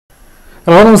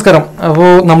Hello, Namaskaram.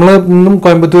 We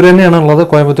Coimbatore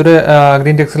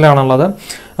Agri.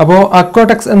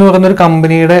 AQUATEX is a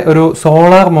company that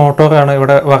solar motor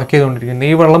work.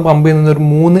 This pump is a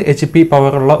 3 HP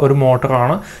power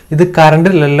motor. This is current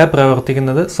solar power.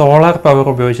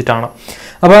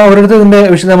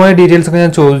 Now, details 3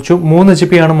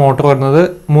 HP motor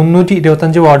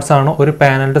 325 watts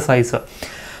panel size.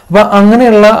 Now,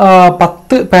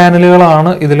 10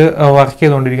 paneluകളാണ് ഇതിൽ work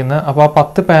ചെയ്തുകൊണ്ടിരിക്കുന്നത്. അപ്പോൾ ആ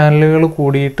 10 പാനലുകൾ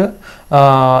കൂടിയിട്ട്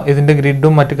ഇതിന്റെ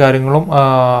ഗ്രിഡും മറ്റു കാര്യങ്ങളും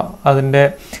അതിന്റെ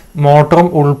മോട്ടറും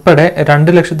ഉൾപ്പെടെ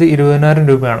 2,20,000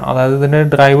 രൂപയാണ്. അതായത് ഇതിന്റെ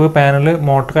ഡ്രൈവ് പാനൽ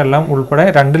മോട്ടർ എല്ലാം ഉൾപ്പെടെ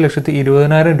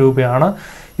 2,20,000 രൂപയാണ്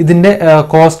ഇതിന്റെ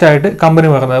കോസ്റ്റ് ആയിട്ട് കമ്പനി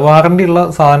പറയുന്നത്. വാറന്റി ഉള്ള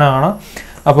സാധനമാണ്.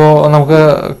 അപ്പോൾ നമുക്ക്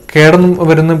കേടൊന്നും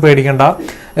വരുന്നും പേടിക്കണ്ട.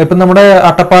 ഇപ്പോ നമ്മുടെ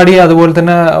അട്ടപ്പാടി അതുപോലെ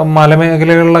തന്നെ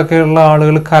മലമേഖലകളിലൊക്കെ ഉള്ള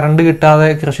ആളുകൾ കറണ്ട് കിട്ടാതെ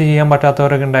കൃഷി ചെയ്യാൻ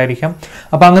പറ്റാത്തവരൊക്കെ ഉണ്ടായിരിക്കാം.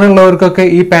 അപ്പോൾ അങ്ങനെയുള്ളവർക്കൊക്കെ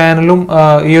ഈ പാനലും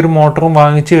ഈ ഒരു മോട്ടറും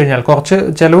വാങ്ങിച്ചു കഴിഞ്ഞാൽ കുറച്ച്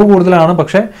ചെലവ് കൂടുതലാണ്.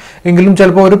 പക്ഷേ എങ്കിലും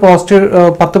ചിലപ്പോൾ ഒരു പോസ്റ്റ്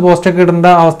 10 പോസ്റ്റ് ഒക്കെ ഇടേണ്ട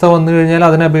അവസ്ഥ വന്നു കഴിഞ്ഞാൽ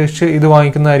അതിനെ അപേക്ഷിച്ച് ഇത്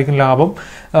വാങ്ങിക്കുന്നതായിരിക്കും ലാഭം.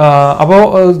 അപ്പോൾ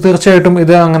തീർച്ചയായിട്ടും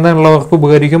ഇത് അങ്ങനെയുള്ളവർക്ക്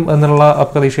ഉപകരിക്കും എന്നുള്ള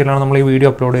പ്രതീക്ഷയിലാണ് നമ്മൾ ഈ വീഡിയോ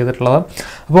അപ്ലോഡ് ചെയ്തിട്ടുള്ളത്.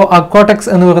 അപ്പോൾ AQUATEX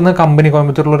എന്ന് പറയുന്ന കമ്പനി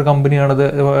കോയമ്പത്തൂരിലുള്ള ഒരു കമ്പനിയാണ് ഇത്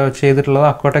ചെയ്തിട്ടുള്ളത്.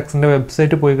 AQUATEXന്റെ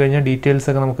വെബ്സൈറ്റ് പോയി കഴിഞ്ഞാൽ ഡീറ്റെയിൽസ്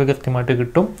ഒക്കെ നമുക്ക് കൃത്യമായിട്ട്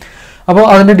കിട്ടും. അപ്പോൾ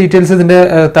അതിന്റെ ഡീറ്റെയിൽസ് ഇതിന്റെ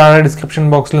താഴെ ഡിസ്ക്രിപ്ഷൻ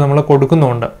ബോക്സിൽ നമ്മൾ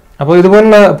കൊടുക്കുന്നുണ്ട്. അപ്പോൾ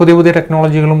ഇതുപോലുള്ള പുതിയ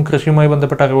ടെക്നോളജികളും കൃഷിയുമായി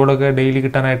ബന്ധപ്പെട്ട അറിവുകളൊക്കെ ഡെയിലി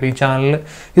കിട്ടാനായിട്ട് ഈ ചാനൽ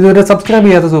ഇതുവരെ സബ്സ്ക്രൈബ്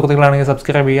ചെയ്യാത്ത സുഹൃത്തുക്കളാണെങ്കിൽ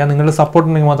സബ്സ്ക്രൈബ് ചെയ്യുക. നിങ്ങളുടെ സപ്പോർട്ട്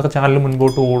ഉണ്ടെങ്കിൽ മാത്രമേ ചാനൽ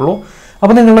മുൻപോട്ട് പോകുള്ളൂ.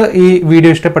 അപ്പോൾ നിങ്ങൾ ഈ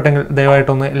വീഡിയോ ഇഷ്ടപ്പെട്ടെങ്കിൽ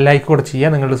ദയവായിട്ടൊന്ന് ലൈക്ക് കൂടെ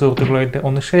ചെയ്യുക. നിങ്ങളുടെ സുഹൃത്തുക്കളുമായിട്ട്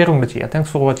ഒന്ന് ഷെയർ കൂടെ ചെയ്യുക.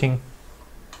 Thanks for watching.